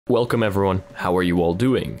Welcome everyone, how are you all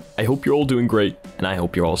doing? I hope you're all doing great, and I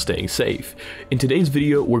hope you're all staying safe. In today's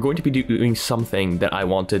video, we're going to be doing something that I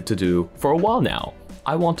wanted to do for a while now.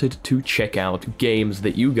 I wanted to check out games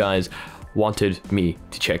that you guys wanted me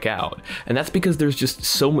to check out. And that's because there's just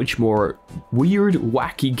so much more weird,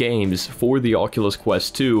 wacky games for the Oculus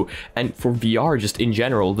Quest 2 and for VR just in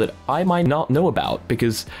general that I might not know about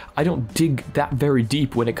because I don't dig that very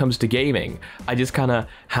deep when it comes to gaming. I just kind of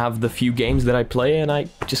have the few games that I play and I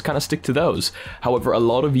just kind of stick to those. However, a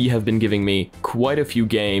lot of you have been giving me quite a few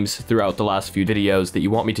games throughout the last few videos that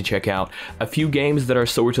you want me to check out. A few games that are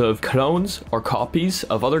sort of clones or copies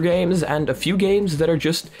of other games, and a few games that are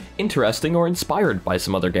just interesting or inspired by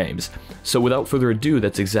some other games. So without further ado,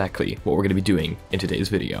 that's exactly what we're going to be doing in today's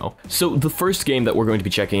video. So the first game that we're going to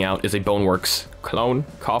be checking out is a Boneworks clone,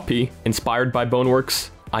 copy, inspired by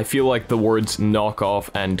Boneworks. I feel like the words knockoff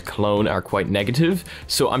and clone are quite negative,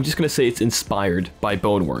 so I'm just going to say it's inspired by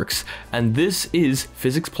Boneworks. And this is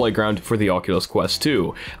Physics Playground for the Oculus Quest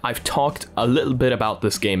 2. I've talked a little bit about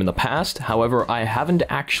this game in the past, however, I haven't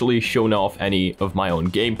actually shown off any of my own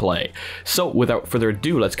gameplay. So without further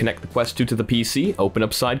ado, let's connect the Quest 2 to the PC, open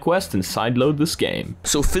up Sidequest, and sideload this game.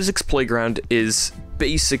 So Physics Playground is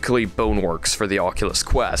basically Boneworks for the Oculus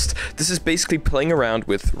Quest. This is basically playing around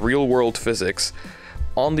with real-world physics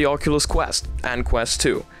on the Oculus Quest and Quest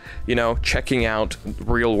 2, you know, checking out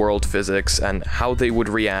real-world physics and how they would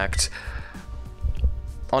react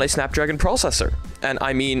on a Snapdragon processor. And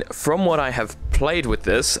I mean, from what I have played with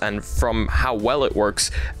this and from how well it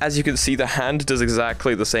works, as you can see, the hand does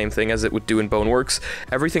exactly the same thing as it would do in Boneworks.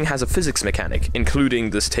 Everything has a physics mechanic, including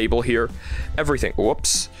this table here, everything.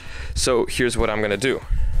 Whoops. So here's what I'm gonna do.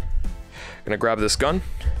 I'm gonna grab this gun,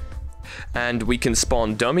 and we can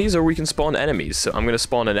spawn dummies or we can spawn enemies. So I'm gonna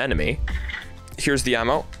spawn an enemy. Here's the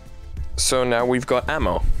ammo. So now we've got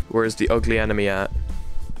ammo. Where's the ugly enemy at?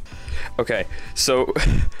 Okay, so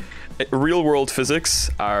real world physics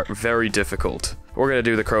are very difficult. We're gonna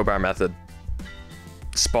do the crowbar method.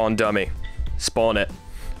 Spawn dummy. Spawn it.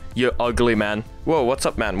 You ugly man. Whoa, what's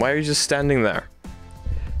up, man? Why are you just standing there?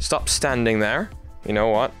 Stop standing there. You know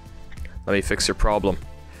what? Let me fix your problem.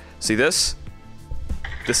 See this?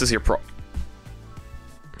 This is your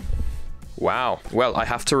Wow. Well, I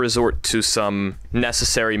have to resort to some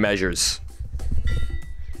necessary measures.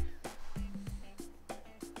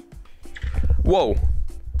 Whoa.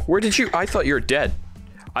 Where did you... I thought you were dead.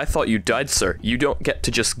 I thought you died, sir. You don't get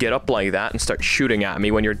to just get up like that and start shooting at me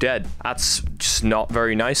when you're dead. That's just not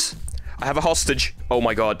very nice. I have a hostage. Oh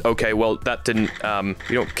my god. Okay, well, that didn't...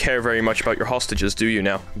 you don't care very much about your hostages, do you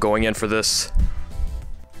now? Going in for this.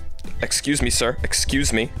 Excuse me, sir.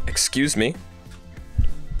 Excuse me. Excuse me.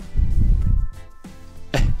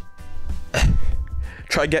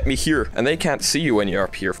 Try get me here. And they can't see you when you're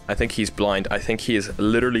up here. I think he's blind. I think he is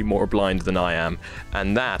literally more blind than I am.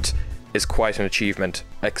 And that is quite an achievement.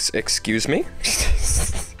 Excuse me?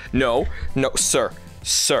 No. No, sir.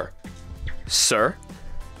 Sir. Sir.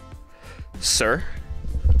 Sir.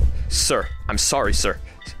 Sir. I'm sorry, sir.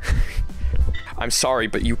 I'm sorry,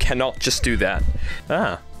 but you cannot just do that.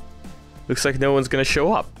 Ah. Looks like no one's gonna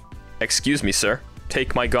show up. Excuse me, sir.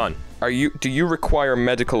 Take my gun. Do you require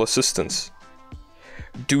medical assistance?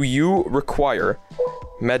 Do you require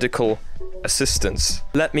medical assistance?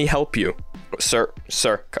 Let me help you. Sir,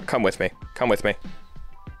 come with me. Come with me.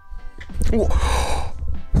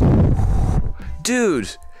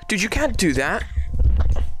 Dude, you can't do that.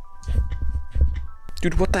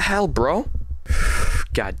 Dude, what the hell, bro?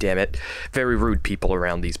 God damn it. Very rude people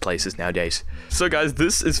around these places nowadays. So guys,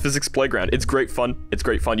 this is Physics Playground. It's great fun. It's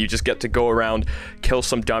great fun. You just get to go around, kill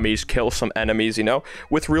some dummies, kill some enemies, you know,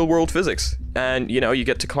 with real world physics. And, you know, you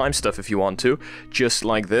get to climb stuff if you want to, just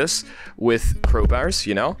like this, with crowbars,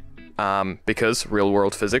 you know, because real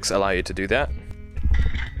world physics allow you to do that.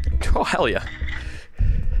 Oh, hell yeah.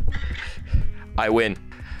 I win.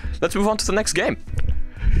 Let's move on to the next game.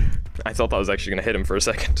 I thought that was actually going to hit him for a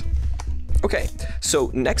second. Okay, so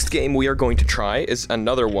next game we are going to try is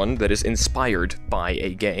another one that is inspired by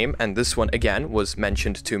a game, and this one again was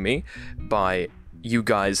mentioned to me by you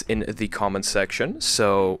guys in the comments section.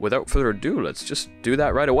 So without further ado, let's just do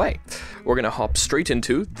that right away. We're gonna hop straight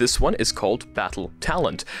into this one. Is called Battle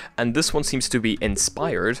Talent, and this one seems to be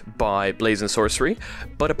inspired by Blade And Sorcery,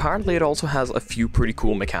 but apparently it also has a few pretty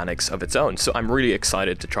cool mechanics of its own, so I'm really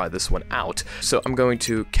excited to try this one out. So I'm going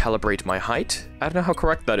to calibrate my height. I don't know how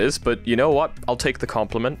correct that is, but you know what? I'll take the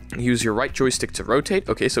compliment. Use your right joystick to rotate.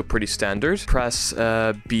 Okay, so pretty standard. Press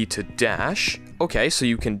B to dash. Okay, so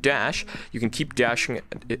you can dash. You can keep dashing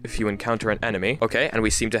if you encounter an enemy. Okay, and we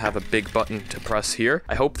seem to have a big button to press here.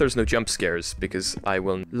 I hope there's no jump scares, because I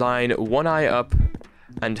will line one eye up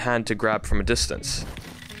and hand to grab from a distance.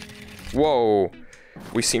 Whoa,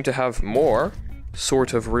 we seem to have more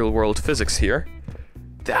sort of real-world physics here.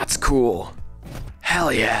 That's cool.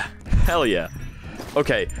 Hell yeah. Hell yeah.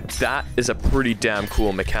 Okay, that is a pretty damn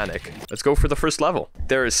cool mechanic. Let's go for the first level.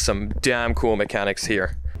 There is some damn cool mechanics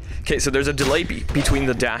here. Okay, so there's a delay between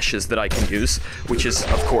the dashes that I can use, which is,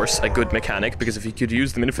 of course, a good mechanic, because if you could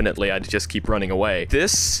use them infinitely, I'd just keep running away.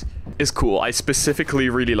 This is cool. I specifically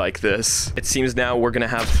really like this. It seems now we're gonna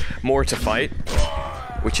have more to fight,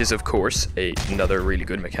 which is, of course, another really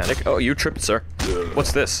good mechanic. Oh, you tripped, sir.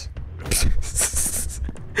 What's this?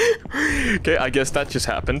 Okay, I guess that just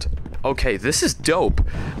happened. Okay, this is dope.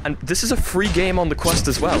 And this is a free game on the Quest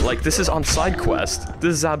as well. Like, this is on Sidequest.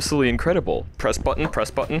 This is absolutely incredible. Press button, press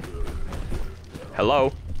button.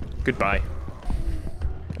 Hello. Goodbye.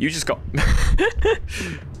 You just got...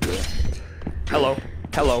 Hello.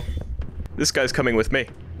 Hello. This guy's coming with me.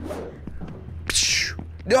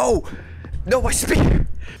 No! No, my spear!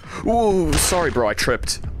 Ooh, sorry, bro, I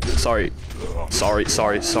tripped. Sorry. Sorry,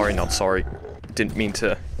 not sorry. Didn't mean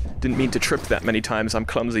to trip that many times. I'm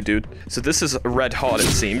clumsy, dude. So this is red hot, it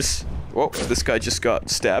seems. Whoa, this guy just got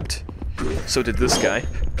stabbed. So did this guy.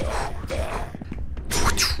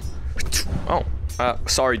 Oh,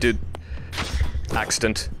 sorry, dude.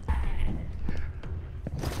 Accident.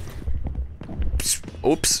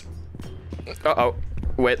 Oops. Uh-oh.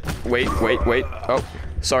 Wait. Oh,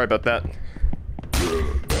 sorry about that.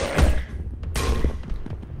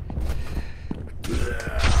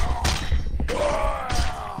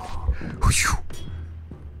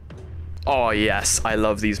 Oh yes, I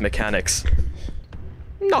love these mechanics.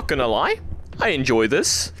 Not gonna lie, I enjoy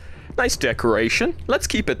this. Nice decoration. Let's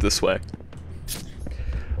keep it this way.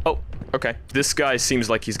 Oh, okay. This guy seems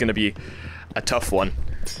like he's gonna be a tough one.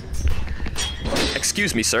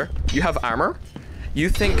 Excuse me, sir. You have armor? You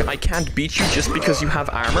think I can't beat you just because you have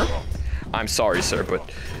armor? I'm sorry, sir, but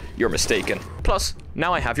you're mistaken. Plus,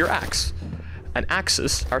 now I have your axe. And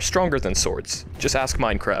axes are stronger than swords. Just ask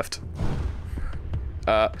Minecraft.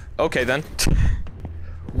 Okay then.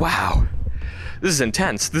 Wow. This is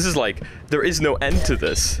intense. This is like, there is no end to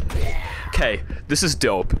this. Okay, this is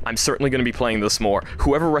dope. I'm certainly going to be playing this more.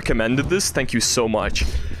 Whoever recommended this, thank you so much.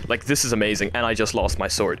 Like, this is amazing, and I just lost my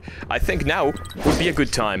sword. I think now would be a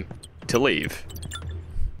good time to leave.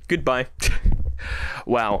 Goodbye.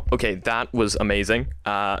 Wow, okay, that was amazing.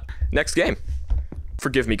 Next game.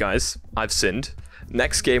 Forgive me, guys. I've sinned.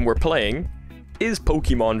 Next game we're playing is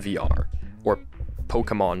Pokemon VR. Or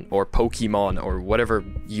Pokemon, or whatever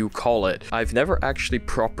you call it. I've never actually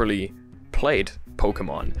properly played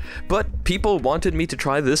Pokemon, but people wanted me to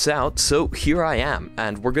try this out, so here I am,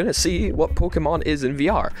 and we're gonna see what Pokemon is in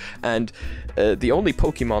VR. And the only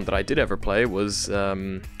Pokemon that I did ever play was,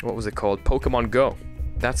 what was it called? Pokemon Go.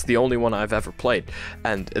 That's the only one I've ever played,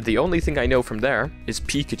 and the only thing I know from there is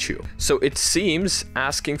Pikachu. So it seems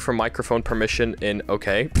asking for microphone permission in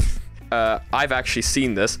okay. I've actually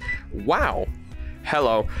seen this. Wow.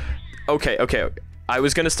 Hello. Okay. I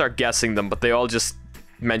was gonna start guessing them, but they all just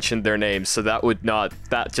mentioned their names, so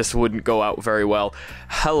that just wouldn't go out very well.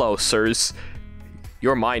 Hello, sirs.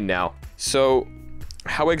 You're mine now. So,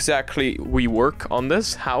 how exactly we work on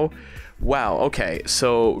this? How? Wow, okay,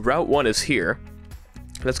 so Route 1 is here.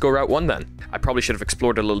 Let's go Route 1 then. I probably should have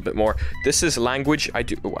explored a little bit more. This is language I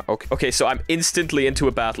do... Okay, so I'm instantly into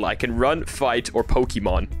a battle. I can run, fight, or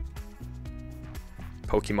Pokemon.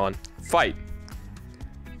 Pokemon. Fight.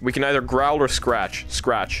 We can either growl or scratch.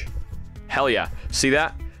 Scratch. Hell yeah. See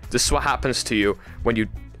that? This is what happens to you when you...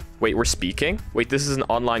 Wait, we're speaking? Wait, this is an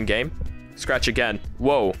online game? Scratch again.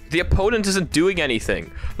 Whoa. The opponent isn't doing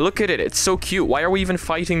anything. Look at it. It's so cute. Why are we even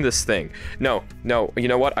fighting this thing? No. You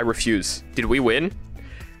know what? I refuse. Did we win?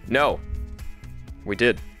 No. We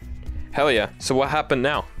did. Hell yeah. So what happened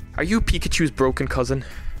now? Are you Pikachu's broken cousin?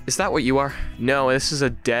 Is that what you are? No, this is a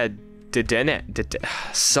dead...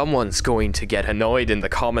 Someone's going to get annoyed in the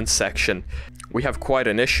comments section. We have quite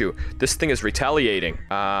an issue. This thing is retaliating.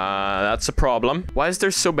 That's a problem. Why is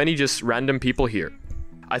there so many just random people here?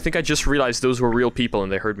 I think I just realized those were real people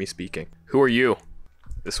and they heard me speaking. Who are you?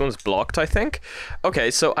 This one's blocked, I think?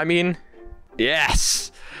 Okay, so, I mean...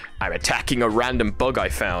 Yes! I'm attacking a random bug I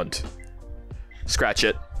found. Scratch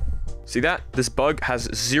it. See that? This bug has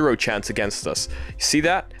 0 chance against us. See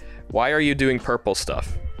that? Why are you doing purple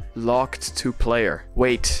stuff? Locked to player.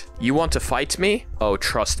 Wait, you want to fight me? Oh,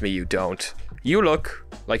 trust me, you don't. You look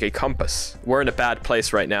like a compass. We're in a bad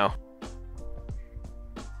place right now.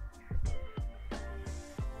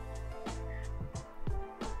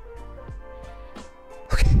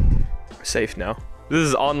 Okay, we're safe now. This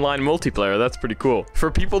is online multiplayer. That's pretty cool. For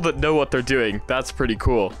people that know what they're doing, that's pretty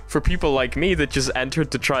cool. For people like me that just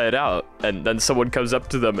entered to try it out, and then someone comes up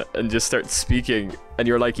to them and just starts speaking, and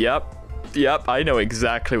you're like, yep, I know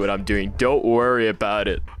exactly what I'm doing. Don't worry about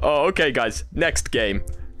it. Oh, okay, guys. Next game.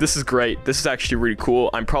 This is great. This is actually really cool.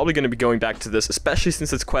 I'm probably going to be going back to this, especially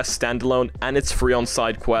since it's Quest standalone and it's free on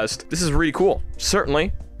Sidequest. This is really cool.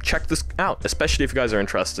 Certainly check this out, especially if you guys are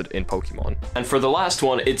interested in Pokemon. And for the last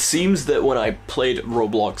one, it seems that when I played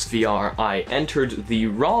Roblox VR, I entered the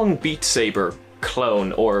wrong Beat Saber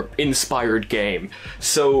clone or inspired game.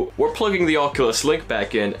 So we're plugging the Oculus Link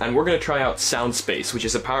back in and we're going to try out Soundspace, which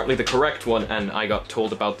is apparently the correct one, and I got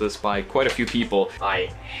told about this by quite a few people. I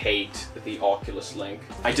hate the Oculus Link.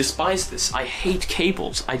 I despise this. I hate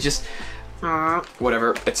cables. I just...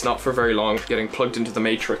 whatever, it's not for very long getting plugged into the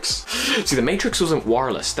Matrix. See, the Matrix wasn't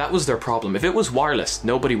wireless. That was their problem. If it was wireless,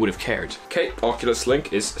 nobody would have cared. Okay, Oculus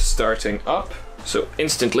Link is starting up. So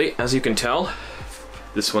instantly, as you can tell,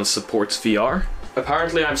 this one supports VR.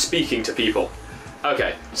 Apparently I'm speaking to people.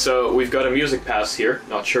 Okay, so we've got a music pass here.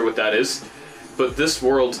 Not sure what that is. But this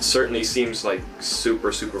world certainly seems like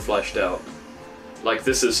super fleshed out. Like,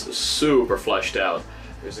 this is super fleshed out.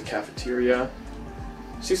 There's a cafeteria.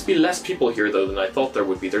 Seems to be less people here though than I thought there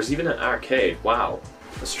would be. There's even an arcade. Wow.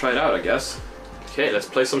 Let's try it out, I guess. Okay, let's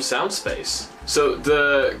play some Soundspace. So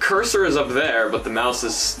the cursor is up there, but the mouse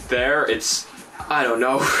is there. It's... I don't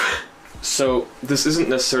know. So this isn't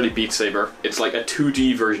necessarily Beat Saber. It's like a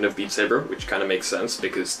 2D version of Beat Saber, which kind of makes sense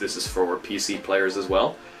because this is for PC players as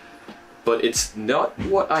well. But it's not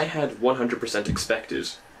what I had 100% expected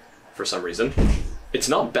for some reason. It's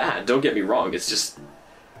not bad, don't get me wrong. It's just...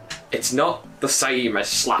 it's not the same as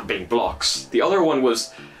slapping blocks. The other one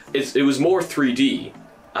was... it was more 3D,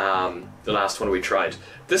 the last one we tried.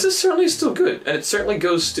 This is certainly still good, and it certainly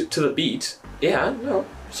goes to the beat. Yeah, no,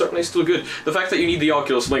 certainly still good. The fact that you need the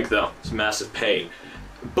Oculus Link, though, is a massive pain.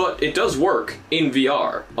 But it does work in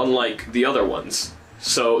VR, unlike the other ones.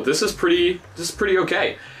 So this is pretty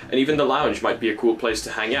okay. And even the lounge might be a cool place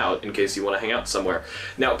to hang out in case you want to hang out somewhere.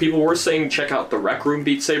 Now, people were saying check out the Rec Room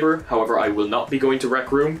Beat Saber. However, I will not be going to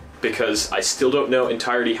Rec Room because I still don't know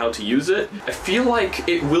entirely how to use it. I feel like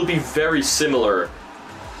it will be very similar,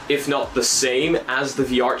 if not the same, as the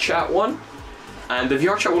VR Chat one. And the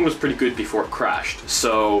VR Chat one was pretty good before it crashed.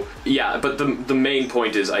 So yeah, but the main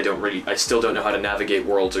point is I still don't know how to navigate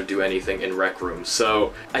worlds or do anything in Rec Room.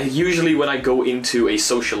 So usually when I go into a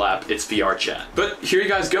social app, it's VR Chat. But here you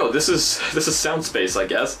guys go. This is Soundspace, I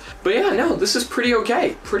guess. But yeah, no, this is pretty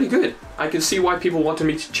okay, pretty good. I can see why people wanted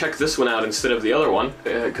me to check this one out instead of the other one,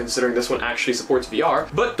 considering this one actually supports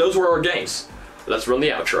VR. But those were our games. Let's run the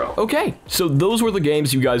outro. Okay, so those were the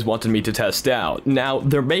games you guys wanted me to test out. Now,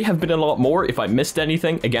 there may have been a lot more. If I missed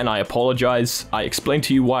anything, again, I apologize. I explained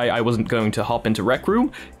to you why I wasn't going to hop into Rec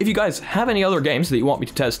Room. If you guys have any other games that you want me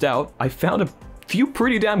to test out, I found a few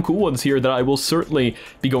pretty damn cool ones here that I will certainly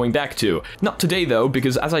be going back to. Not today though,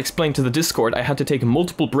 because as I explained to the Discord, I had to take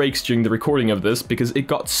multiple breaks during the recording of this because it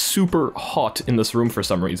got super hot in this room for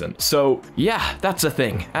some reason. So yeah, that's a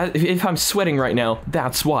thing. If I'm sweating right now,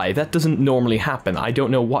 that's why. That doesn't normally happen. I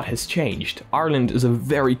don't know what has changed. Ireland is a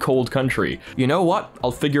very cold country. You know what?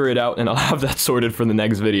 I'll figure it out and I'll have that sorted for the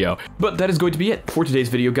next video. But that is going to be it for today's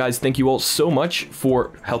video, guys. Thank you all so much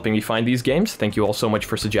for helping me find these games. Thank you all so much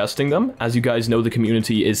for suggesting them. As you guys know, the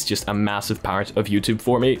community is just a massive part of YouTube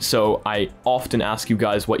for me, so I often ask you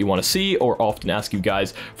guys what you want to see or often ask you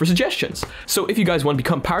guys for suggestions. So if you guys want to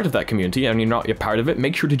become part of that community and you're not yet part of it,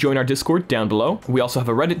 make sure to join our Discord down below. We also have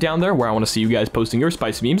a Reddit down there where I want to see you guys posting your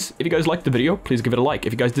spicy memes. If you guys liked the video, please give it a like.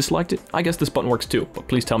 If you guys disliked it, I guess this button works too, but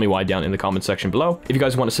please tell me why down in the comment section below. If you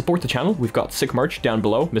guys want to support the channel, we've got sick merch down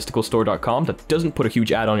below, mysticalstore.com, that doesn't put a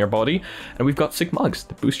huge ad on your body, and we've got sick mugs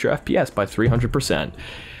that boost your FPS by 300%.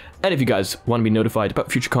 And if you guys want to be notified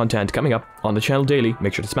about future content coming up on the channel daily,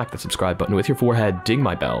 make sure to smack that subscribe button with your forehead, ding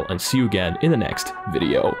my bell, and see you again in the next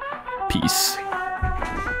video. Peace.